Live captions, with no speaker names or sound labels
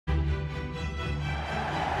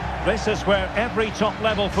This is where every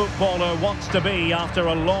top-level footballer wants to be after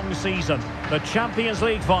a long season. The Champions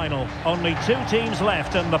League final. Only two teams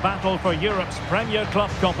left in the battle for Europe's Premier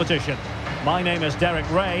Club competition. My name is Derek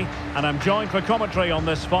Ray, and I'm joined for commentary on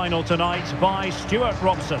this final tonight by Stuart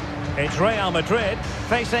Robson. It's Real Madrid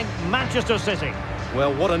facing Manchester City.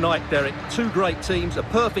 Well, what a night, Derek. Two great teams, a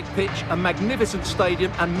perfect pitch, a magnificent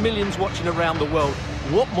stadium, and millions watching around the world.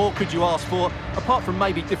 What more could you ask for, apart from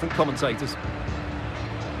maybe different commentators?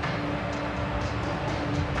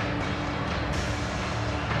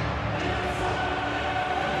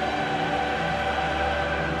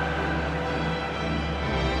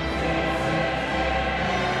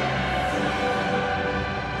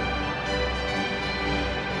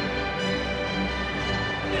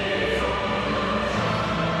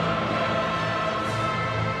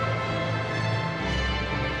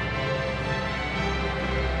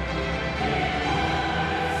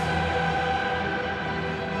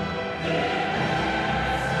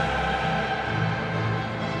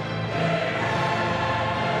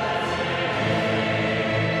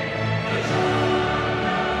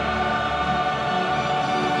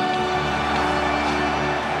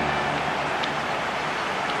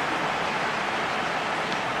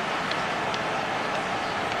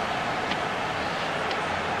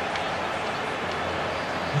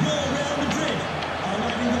 Real Madrid are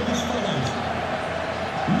lining up as follows.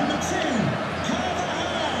 Number 2,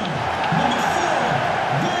 Carvajal. Number 4,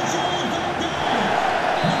 Virgil van Dijk.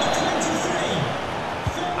 Number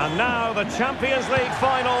 23. And now the Champions League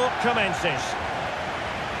final commences.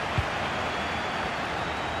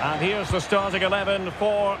 And here's the starting 11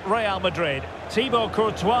 for Real Madrid. Thibaut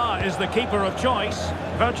Courtois is the keeper of choice.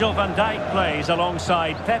 Virgil van Dijk plays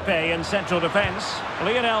alongside Pepe in central defence.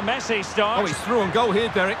 Lionel Messi starts. Oh, he's through on goal here,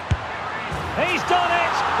 Derek. He's done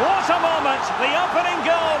it! What a moment! The opening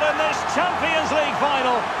goal in this Champions League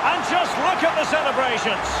final. And just look at the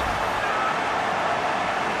celebrations.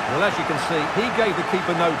 Well, as you can see, he gave the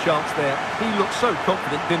keeper no chance there. He looked so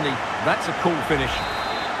confident, didn't he? That's a cool finish.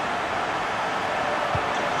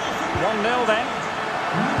 1-0 then.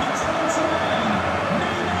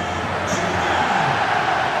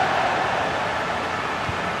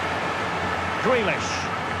 Grealish.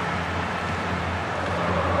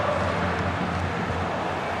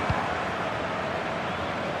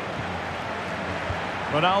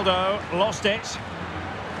 Ronaldo lost it.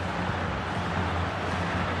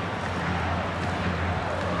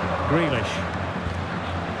 Grealish.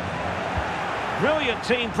 Brilliant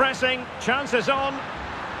team pressing. Chances on.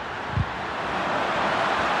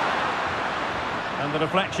 And the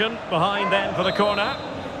deflection behind then for the corner.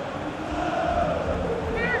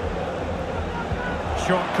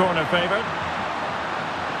 Short corner favoured.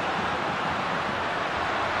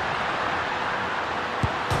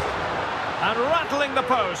 And rattling the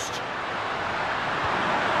post.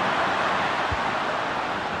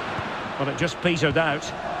 But it just petered out.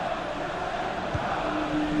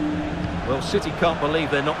 Well, City can't believe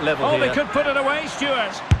they're not level Oh, here. they could put it away,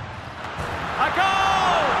 Stuart. A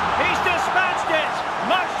goal! He's dispatched it,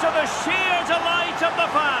 much to the sheer delight of the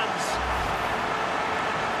fans.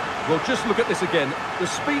 Well, just look at this again. The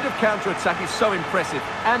speed of counter-attack is so impressive.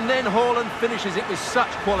 And then Haaland finishes it with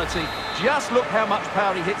such quality. Just look how much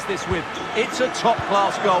power he hits this with. It's a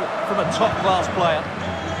top-class goal from a top-class player.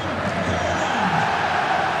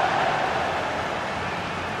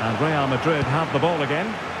 And Real Madrid have the ball again.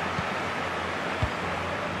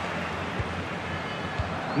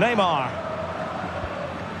 Neymar.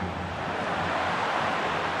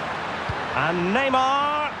 And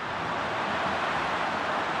Neymar.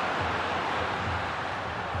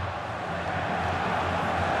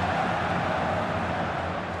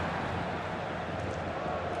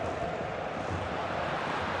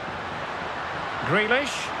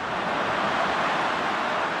 Grealish.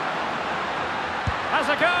 Has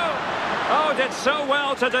a go. Oh, did so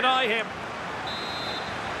well to deny him.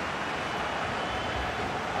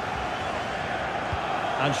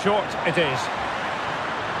 And short it is.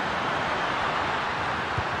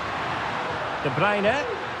 De Bruyne.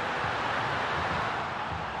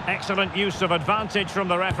 Excellent use of advantage from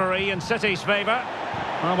the referee in City's favour.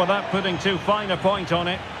 Well, without putting too fine a point on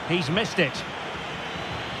it, he's missed it.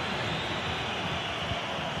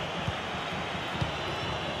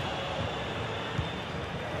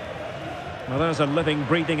 Well, there's a living,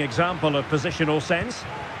 breathing example of positional sense.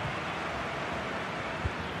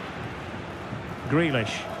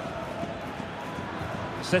 Grealish.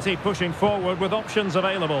 City pushing forward with options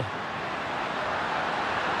available.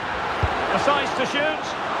 Decides to shoot,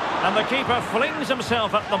 and the keeper flings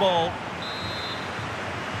himself at the ball.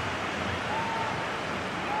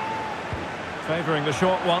 Favouring the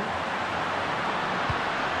short one.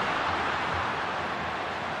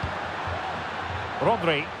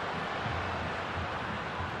 Rodri.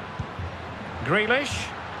 Grealish.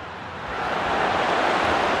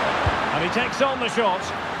 And he takes on the shot.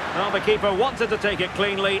 Now the keeper wanted to take it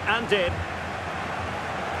cleanly and did.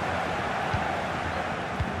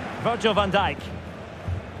 Virgil van Dijk.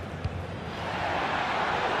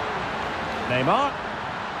 Neymar.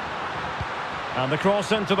 And the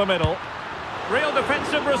cross into the middle. Real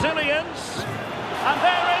defensive Brazilians. And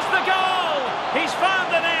there is the goal! He's found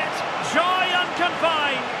the net. Joy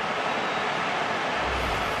unconfined.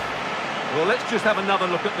 Well, let's just have another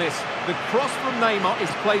look at this. The cross from Neymar is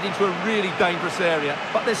played into a really dangerous area,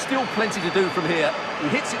 but there's still plenty to do from here. He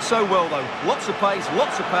hits it so well, though. Lots of pace,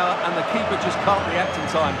 lots of power, and the keeper just can't react in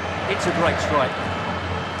time. It's a great strike.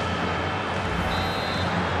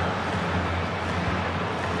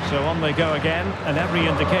 So on they go again, and every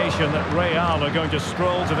indication that Real are going to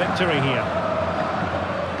stroll to victory here.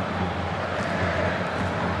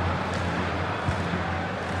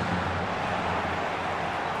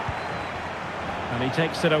 And he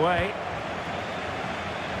takes it away.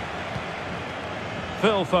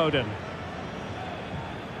 Phil Foden.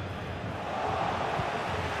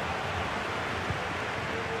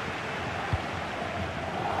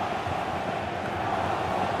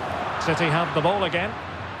 City have the ball again.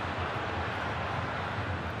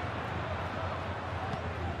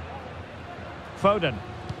 Foden.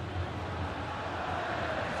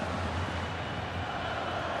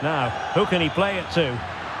 Now, who can he play it to?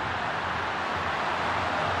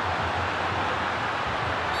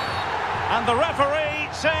 And the referee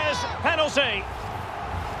says penalty.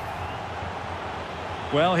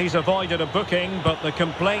 Well, he's avoided a booking, but the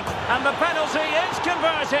complaint... And the penalty is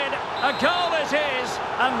converted. A goal is his,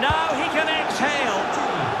 and now he can exhale.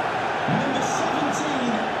 Number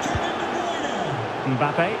 17, Kevin De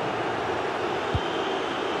Bruyne. Mbappe.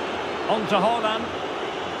 On to Haaland.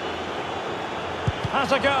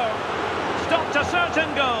 Has a go. Stopped a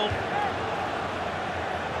certain goal.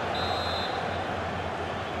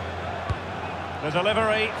 The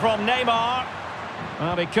delivery from Neymar.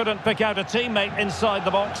 Well, he couldn't pick out a teammate inside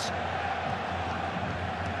the box.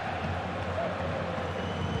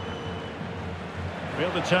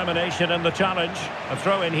 Real determination in the challenge. A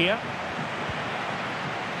throw in here.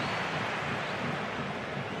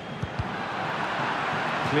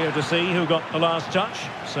 Clear to see who got the last touch.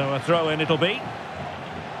 So a throw in it'll be.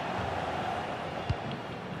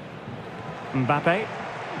 Mbappe.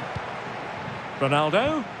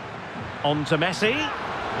 Ronaldo. On to Messi.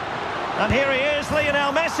 And here he is,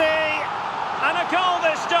 Lionel Messi. And a goal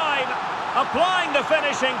this time. Applying the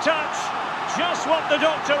finishing touch. Just what the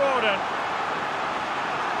doctor ordered.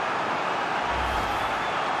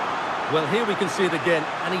 Well, here we can see it again,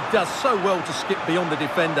 and he does so well to skip beyond the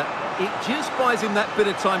defender. It just buys him that bit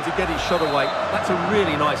of time to get his shot away. That's a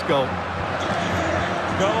really nice goal.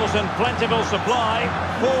 Goals in plentiful supply.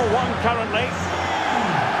 4-1 currently.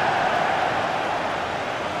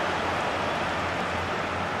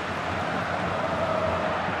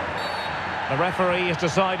 The referee has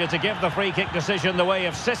decided to give the free kick decision the way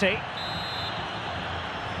of City.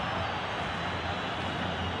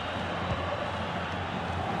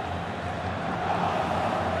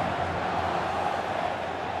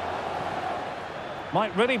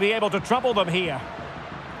 Might really be able to trouble them here.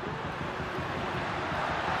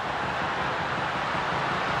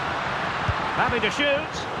 Having to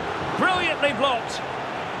shoot. Brilliantly blocked.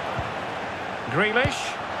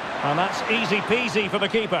 Grealish. And that's easy peasy for the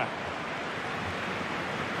keeper.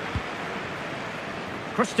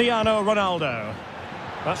 Cristiano Ronaldo.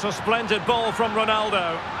 That's a splendid ball from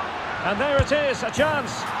Ronaldo. And there it is, a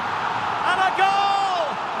chance. And a goal!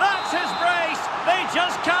 That's his brace. They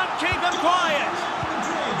just can't keep him quiet.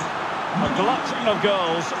 A glut of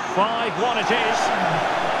goals. 5-1 it is.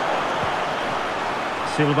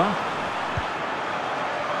 Silva.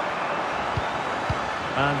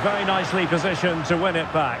 And very nicely positioned to win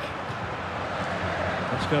it back.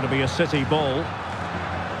 It's going to be a City ball.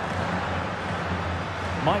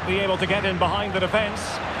 Might be able to get in behind the defence.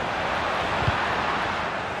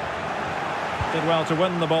 Did well to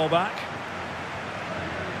win the ball back.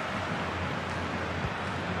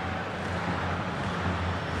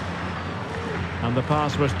 And the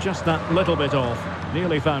pass was just that little bit off.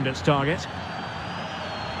 Nearly found its target.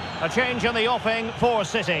 A change in the offing for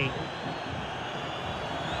City.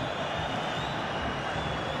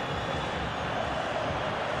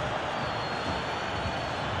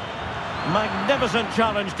 Magnificent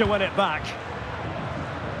challenge to win it back.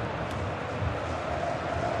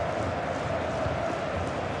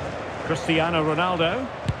 Cristiano Ronaldo.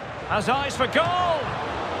 Has eyes for goal.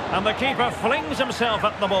 And the keeper flings himself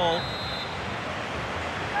at the ball.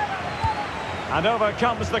 And over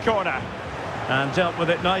comes the corner. And dealt with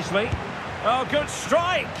it nicely. Oh, good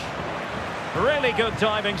strike. Really good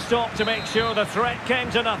diving stop to make sure the threat came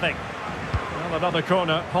to nothing. Well, another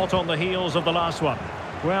corner, hot on the heels of the last one.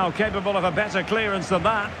 Well, capable of a better clearance than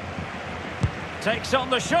that. Takes on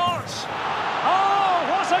the shots. Oh,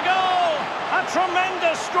 what a goal! A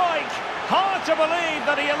tremendous strike. Hard to believe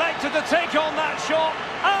that he elected to take on that shot.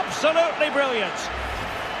 Absolutely brilliant.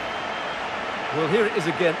 Well, here it is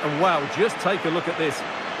again, and wow, just take a look at this.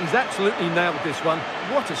 He's absolutely nailed this one.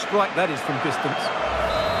 What a strike that is from distance.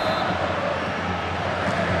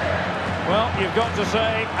 Well, you've got to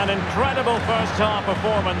say, an incredible first-half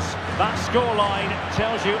performance. That scoreline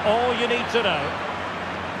tells you all you need to know.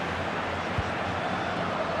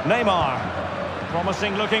 Neymar.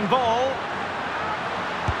 Promising looking ball.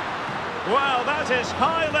 Well, that is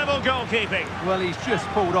high-level goalkeeping. Well, he's just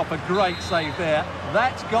pulled off a great save there.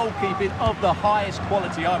 That's goalkeeping of the highest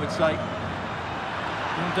quality, I would say.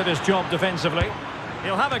 Did his job defensively.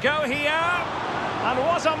 He'll have a go here. And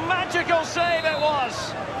what a magical save it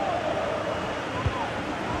was.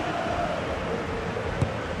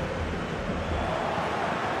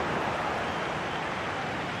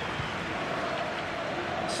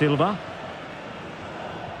 Silva.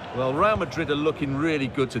 Well, Real Madrid are looking really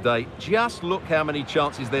good today. Just look how many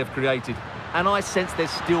chances they've created. And I sense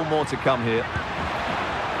there's still more to come here.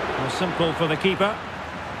 Well, simple for the keeper.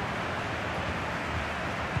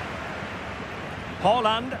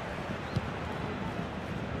 Haaland.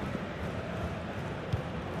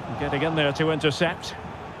 Getting in there to intercept.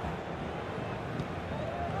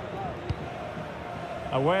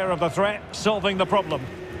 Aware of the threat, solving the problem.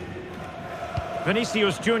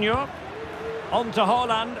 Vinicius Junior. On to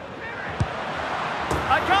Haaland.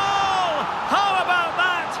 A goal! How about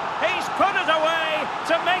that? He's put it away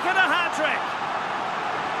to make it a hat-trick.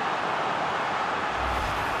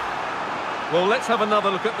 Well, let's have another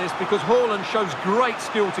look at this because Haaland shows great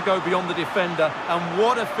skill to go beyond the defender. And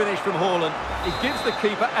what a finish from Haaland. It gives the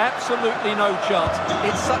keeper absolutely no chance.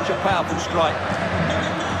 It's such a powerful strike.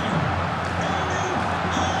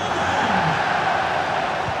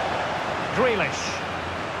 Grealish.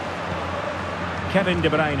 Kevin De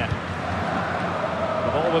Bruyne.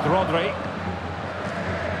 The ball with Rodri.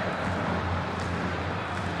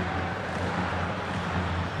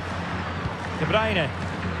 De Bruyne.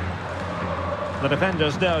 The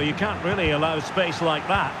defenders know you can't really allow space like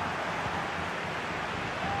that.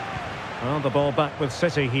 Well, the ball back with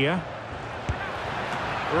City here.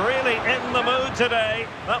 Really in the mood today.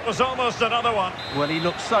 That was almost another one. Well, he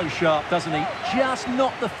looks so sharp, doesn't he? Just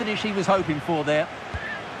not the finish he was hoping for there.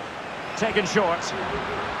 Taken short.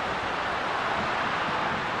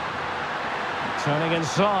 Turning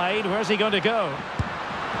inside. Where's he going to go?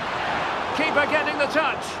 Keeper getting the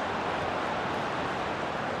touch.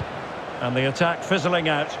 And the attack fizzling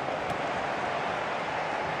out.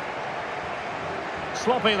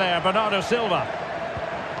 Sloppy there, Bernardo Silva.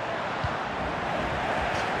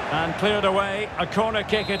 And cleared away. A corner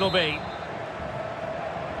kick it'll be.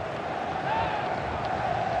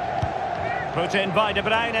 Put in by De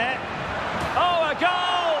Bruyne. Oh, a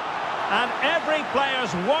goal! And every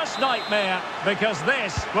player's worst nightmare, because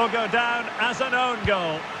this will go down as an own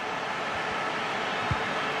goal.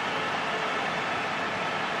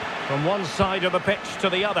 From one side of the pitch to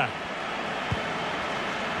the other.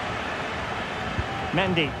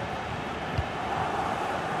 Mendy.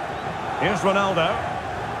 Here's Ronaldo.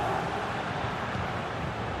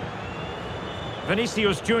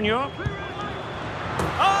 Vinicius Junior.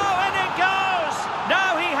 Oh, and it goes!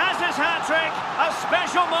 Now he has his hat-trick. A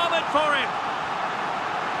special moment for him.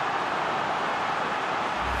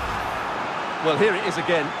 Well, here it is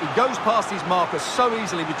again. He goes past his marker so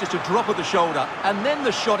easily with just a drop of the shoulder, and then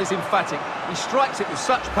the shot is emphatic. He strikes it with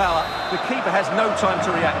such power, the keeper has no time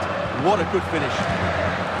to react. What a good finish.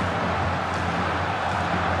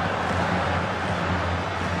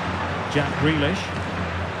 Jack Grealish.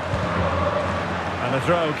 And a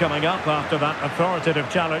throw coming up after that authoritative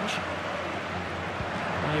challenge.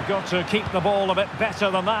 And you've got to keep the ball a bit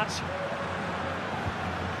better than that.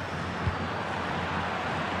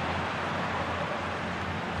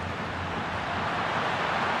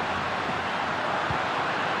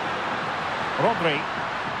 Rodri.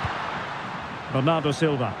 Bernardo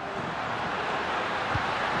Silva.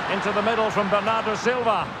 Into the middle from Bernardo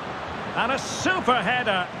Silva. And a super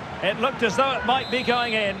header. It looked as though it might be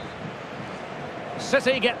going in.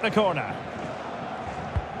 City get the corner.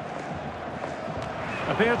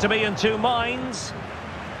 Appear to be in two minds.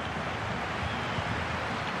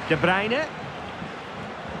 De Bruyne.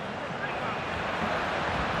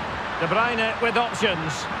 De Bruyne with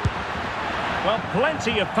options. Well,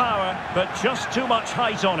 plenty of power, but just too much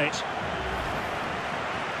height on it.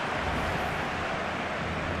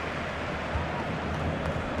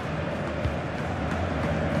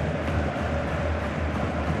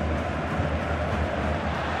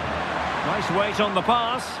 Nice weight on the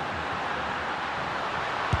pass.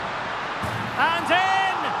 And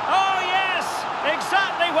in! Oh, yes!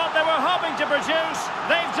 Exactly what they were hoping to produce.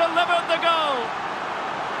 They've delivered the goal.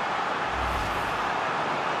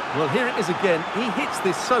 Well, here it is again. He hits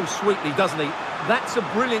this so sweetly, doesn't he? That's a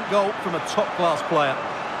brilliant goal from a top-class player.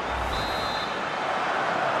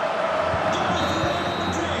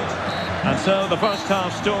 And so the first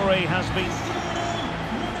half story has been...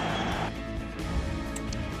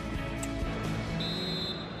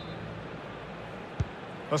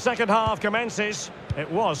 The second half commences.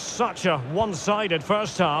 It was such a one-sided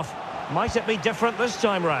first half. Might it be different this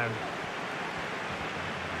time round?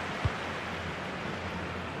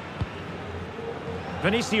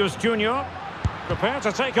 Vinicius Junior prepared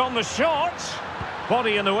to take on the shot.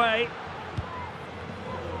 Body in the way.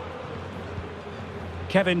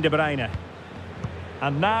 Kevin De Bruyne.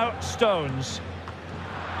 And now Stones.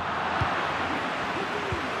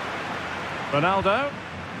 Ronaldo.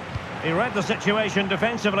 He read the situation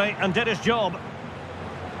defensively and did his job.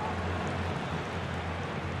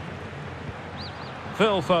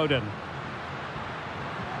 Phil Foden.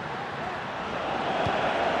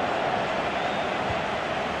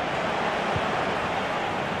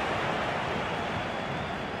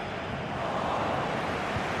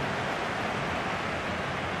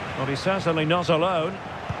 Well, he's certainly not alone,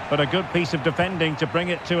 but a good piece of defending to bring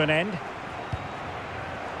it to an end.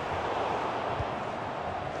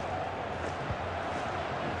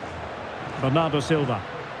 Bernardo Silva.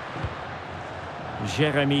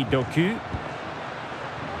 Jeremy Doku.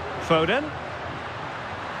 Foden.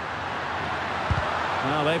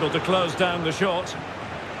 Well, able to close down the shot.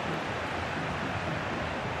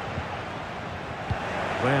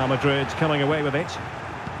 Real Madrid coming away with it.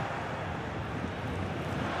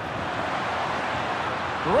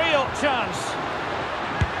 Real chance.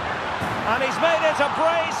 And he's made it a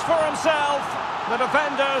brace for himself. The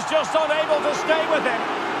defender's just unable to stay with him.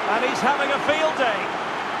 And he's having a field day.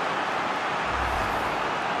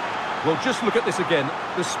 Well, just look at this again.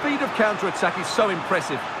 The speed of counter-attack is so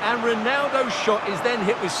impressive. And Ronaldo's shot is then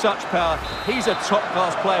hit with such power. He's a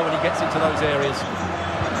top-class player when he gets into those areas.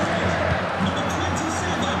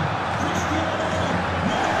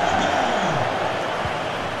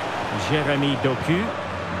 Jeremy Doku.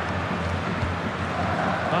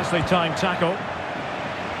 Nicely timed tackle.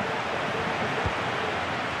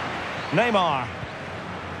 Neymar.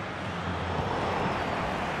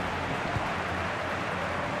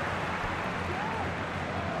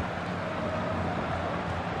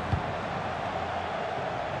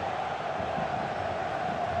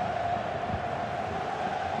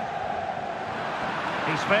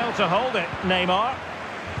 He's failed to hold it, Neymar.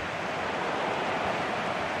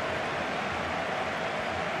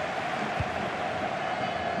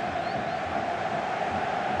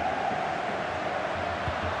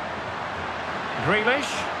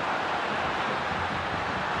 Grealish.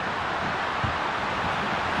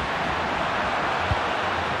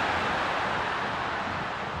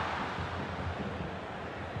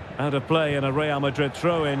 Out of play and a Real Madrid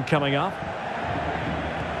throw-in coming up.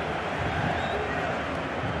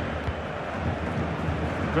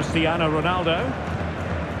 Cristiano Ronaldo.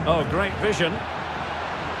 Oh, great vision.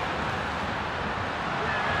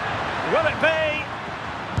 Will it be?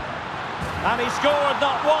 And he scored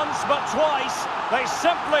not once but twice. They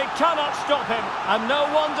simply cannot stop him. And no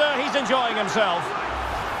wonder he's enjoying himself.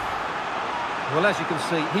 Well, as you can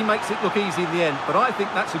see, he makes it look easy in the end. But I think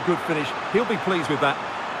that's a good finish. He'll be pleased with that.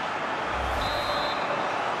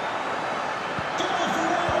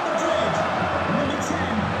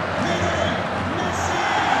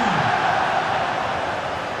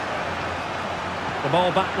 The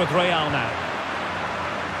ball back with Real now.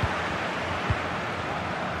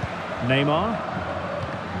 Neymar.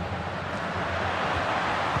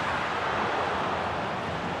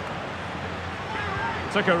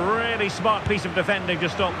 Took a really smart piece of defending to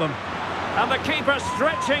stop them. And the keeper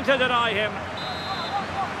stretching to deny him.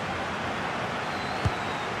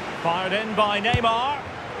 Fired in by Neymar.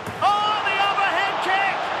 Oh, the overhead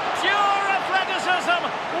kick! Pure athleticism!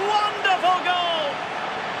 Wonderful goal!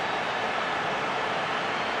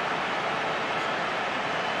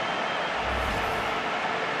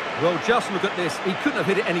 Well, just look at this. He couldn't have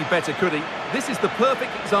hit it any better, could he? This is the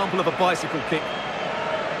perfect example of a bicycle kick.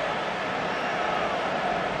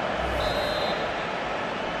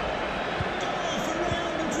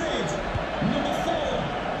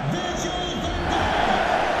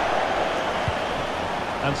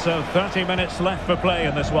 And so 30 minutes left for play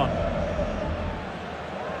in this one.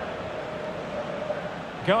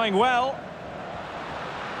 Going well.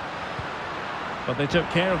 But they took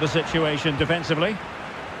care of the situation defensively.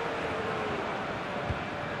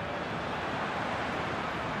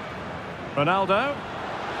 Ronaldo.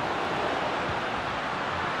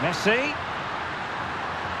 Messi.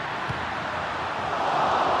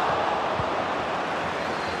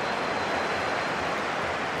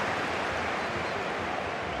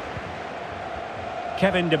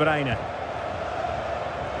 Kevin De Bruyne.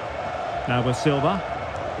 Now with Silva.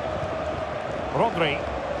 Rodri.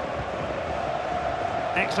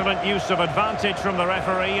 Excellent use of advantage from the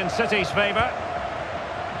referee in City's favour.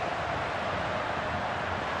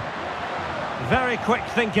 Very quick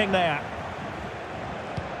thinking there.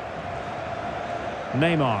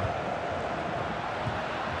 Neymar.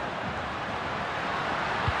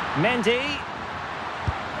 Mendy.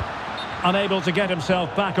 Unable to get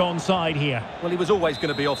himself back onside here. Well, he was always going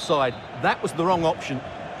to be offside. That was the wrong option.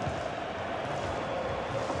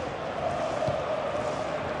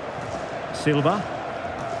 Silva.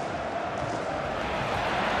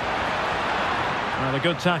 Another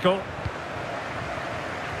good tackle.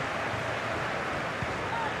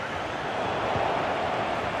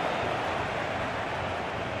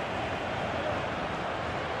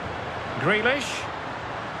 Grealish.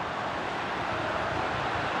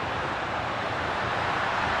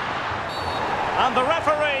 And the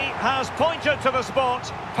referee has pointed to the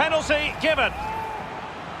spot. Penalty given.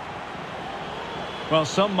 Well,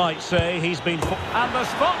 some might say he's been... And the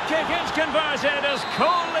spot kick is converted as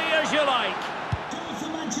coolly as you like. Goal for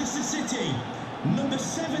Manchester City. Number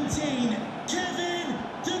 17, Kevin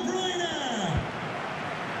De Bruyne.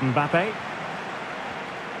 Mbappe.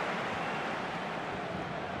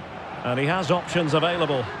 And he has options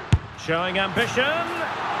available. Showing ambition.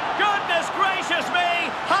 Goodness gracious me!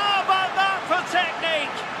 How about that for technique?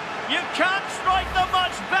 You can't strike them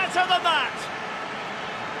much better than that.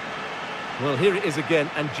 Well, here it is again,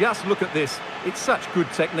 and just look at this. It's such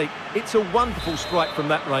good technique. It's a wonderful strike from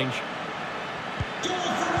that range. Goal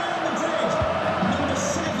for Real Madrid. Number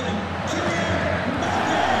 7,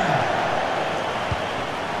 Mbappe.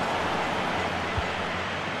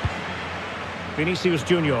 Vinicius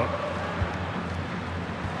Junior.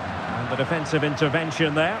 And the defensive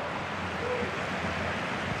intervention there.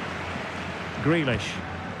 Grealish.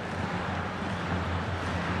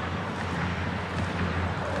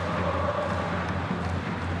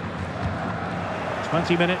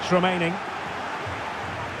 "20 minutes remaining.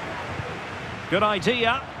 Good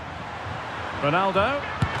idea. Ronaldo.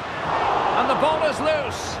 And the ball is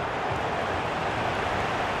loose.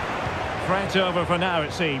 Threat over for now,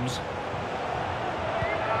 it seems.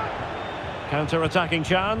 Counter-attacking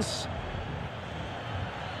chance.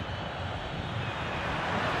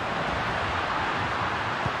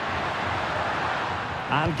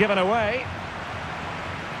 And given away.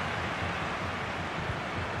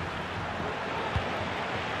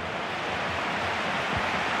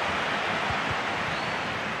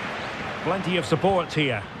 Plenty of support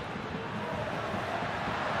here.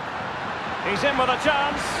 He's in with a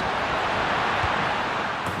chance.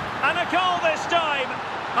 And a goal this time.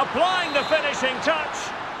 Applying the finishing touch.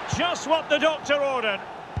 Just what the doctor ordered.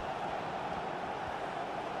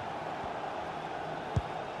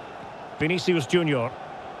 Vinicius Junior.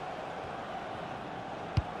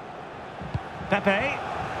 Pepe.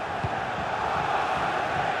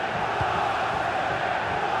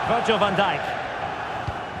 Virgil van Dijk.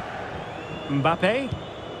 Mbappe.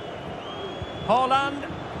 Haaland.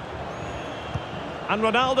 And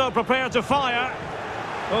Ronaldo prepared to fire.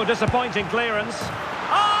 Oh, disappointing clearance.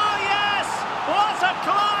 Oh, yes! What a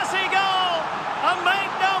classy goal! And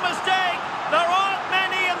make no mistake, there aren't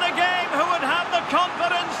many in the game who would have the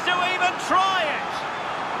confidence to even try it.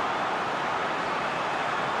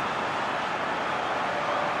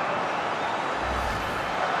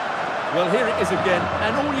 Well, here it is again,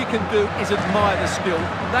 and all you can do is admire the skill.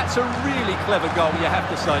 That's a really clever goal, you have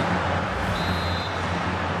to say.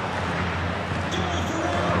 Goal for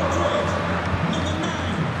Real Madrid. Number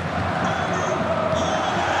 9,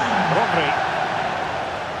 Rodri.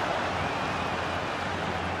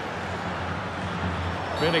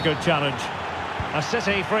 Really good challenge. A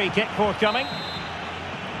City free kick forthcoming.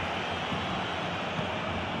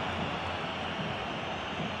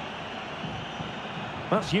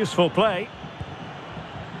 That's useful play.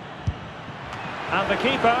 And the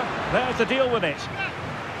keeper there to deal with it.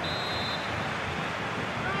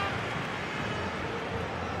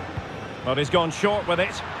 But he's gone short with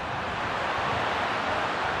it.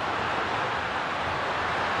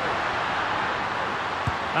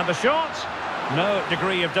 And the shot. No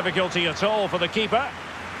degree of difficulty at all for the keeper.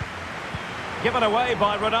 Given away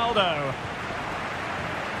by Ronaldo.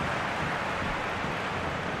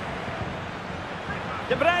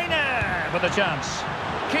 De Bruyne with a chance.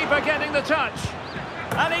 Keeper getting the touch.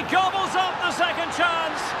 And he gobbles up the second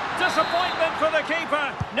chance. Disappointment for the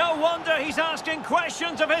keeper. No wonder he's asking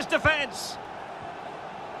questions of his defence.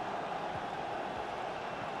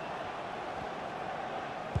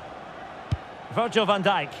 Virgil van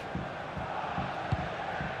Dijk.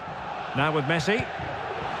 Now with Messi.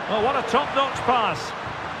 Oh, what a top-notch pass.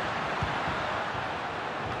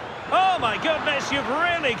 Oh, my goodness, you've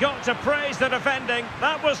really got to praise the defending.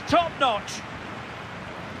 That was top-notch.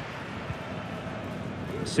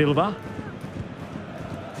 Silva.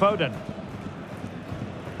 Foden.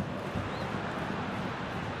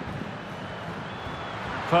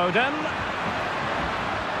 Foden.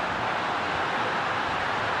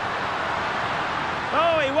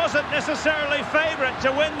 Oh, he wasn't necessarily favourite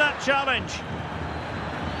to win that challenge.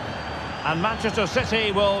 And Manchester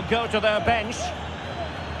City will go to their bench.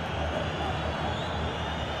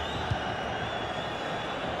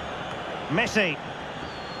 Messi.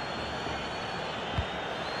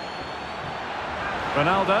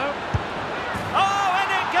 Ronaldo. Oh,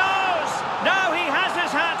 and it goes! Now he has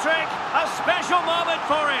his hat-trick. A special moment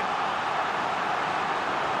for him.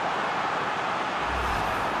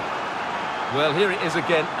 Well, here it is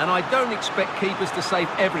again, and I don't expect keepers to save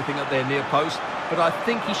everything at their near post, but I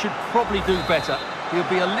think he should probably do better. He'll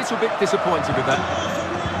be a little bit disappointed with that.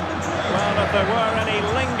 Well, if there were any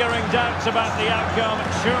lingering doubts about the outcome,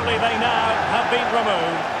 surely they now have been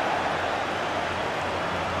removed.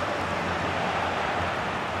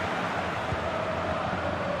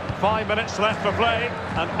 Five minutes left for play,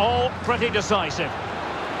 and all pretty decisive.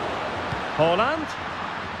 Haaland.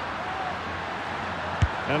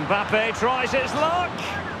 Mbappe tries his luck.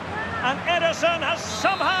 And Ederson has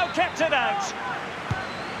somehow kept it out.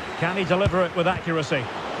 Can he deliver it with accuracy?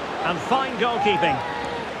 And fine goalkeeping.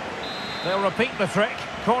 They'll repeat the trick.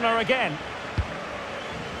 Corner again.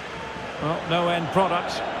 Well, no end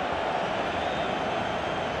product.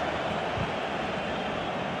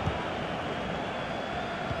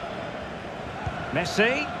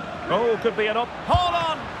 Messi. Oh, could be an up. Hold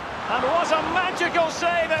on! And what a magical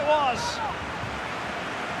save it was!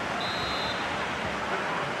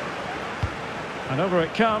 And over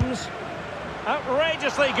it comes.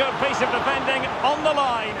 Outrageously good piece of defending on the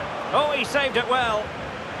line. Oh, he saved it well.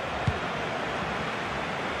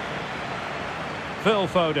 Phil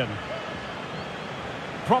Foden.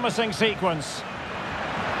 Promising sequence.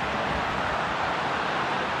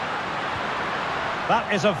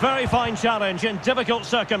 That is a very fine challenge in difficult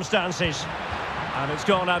circumstances. And it's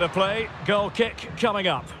gone out of play. Goal kick coming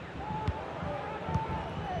up.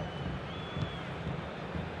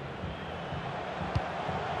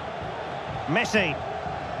 Messi.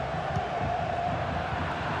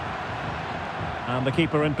 And the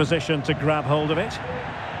keeper in position to grab hold of it.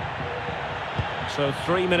 So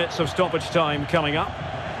 3 minutes of stoppage time coming up.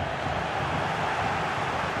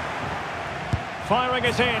 Firing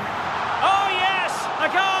it in. Oh yes,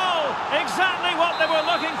 a goal! Exactly what they were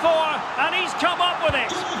looking for, and he's come up with it.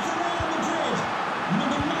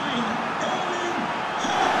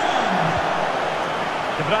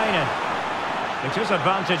 De Bruyne. It is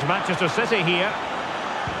advantage Manchester City here.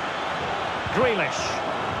 Grealish.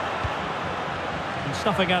 And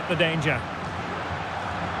snuffing out the danger.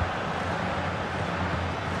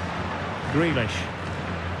 Grealish.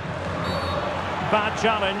 Bad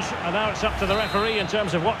challenge, and now it's up to the referee in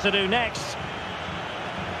terms of what to do next.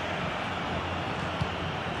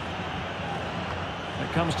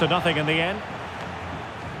 It comes to nothing in the end.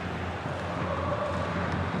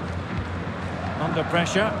 Under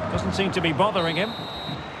pressure, doesn't seem to be bothering him.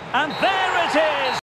 And there it is!